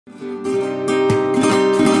Hello,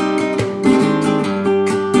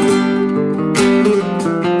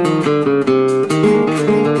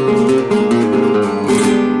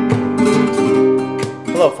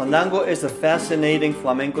 Fandango is a fascinating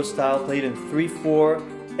flamenco style played in 3/4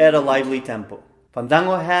 at a lively tempo.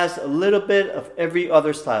 Fandango has a little bit of every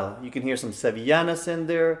other style. You can hear some sevillanas in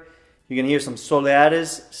there. You can hear some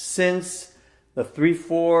soleares, since the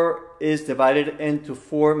 3/4 is divided into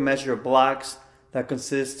 4 measure blocks that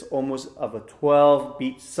consist almost of a 12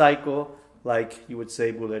 beat cycle, like you would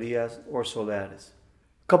say bulerías or soleares.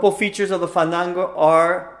 A couple features of the Fandango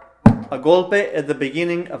are a golpe at the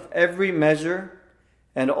beginning of every measure,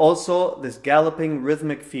 and also this galloping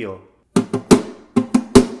rhythmic feel.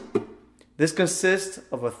 This consists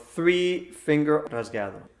of a 3-finger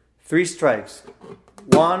rasgueado. 3 strikes.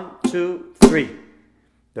 1, 2, 3.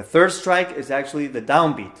 The third strike is actually the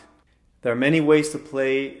downbeat. There are many ways to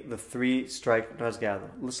play the 3-strike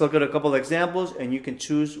rasgueado. Let's look at a couple of examples and you can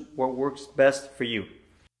choose what works best for you.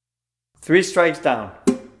 3 strikes down.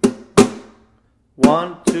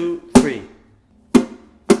 1, 2, 3.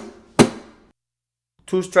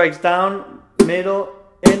 2 strikes down, middle,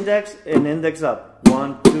 index, and index up.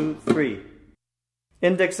 1, 2, 3.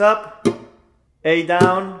 Index up, A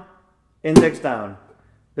down, index down.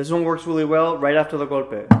 This one works really well right after the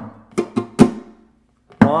golpe.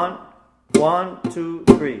 1, 1, 2,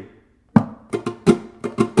 3.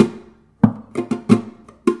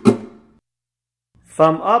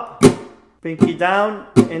 Thumb up, pinky down,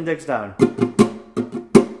 index down.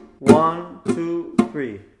 1, 2,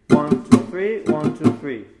 3. 1, 2, 3, 1, 2,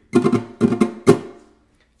 3.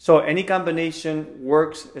 So any combination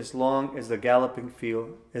works as long as the galloping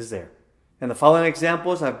feel is there. In the following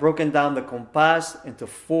examples, I've broken down the compás into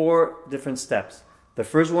 4 different steps. The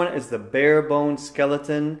first one is the bare bone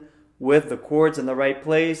skeleton with the chords in the right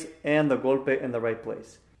place and the golpe in the right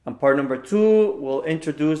place. On part number 2, we'll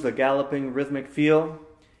introduce the galloping rhythmic feel.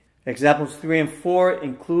 Examples 3 and 4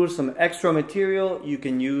 include some extra material you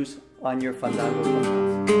can use on your Fandango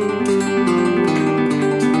compás.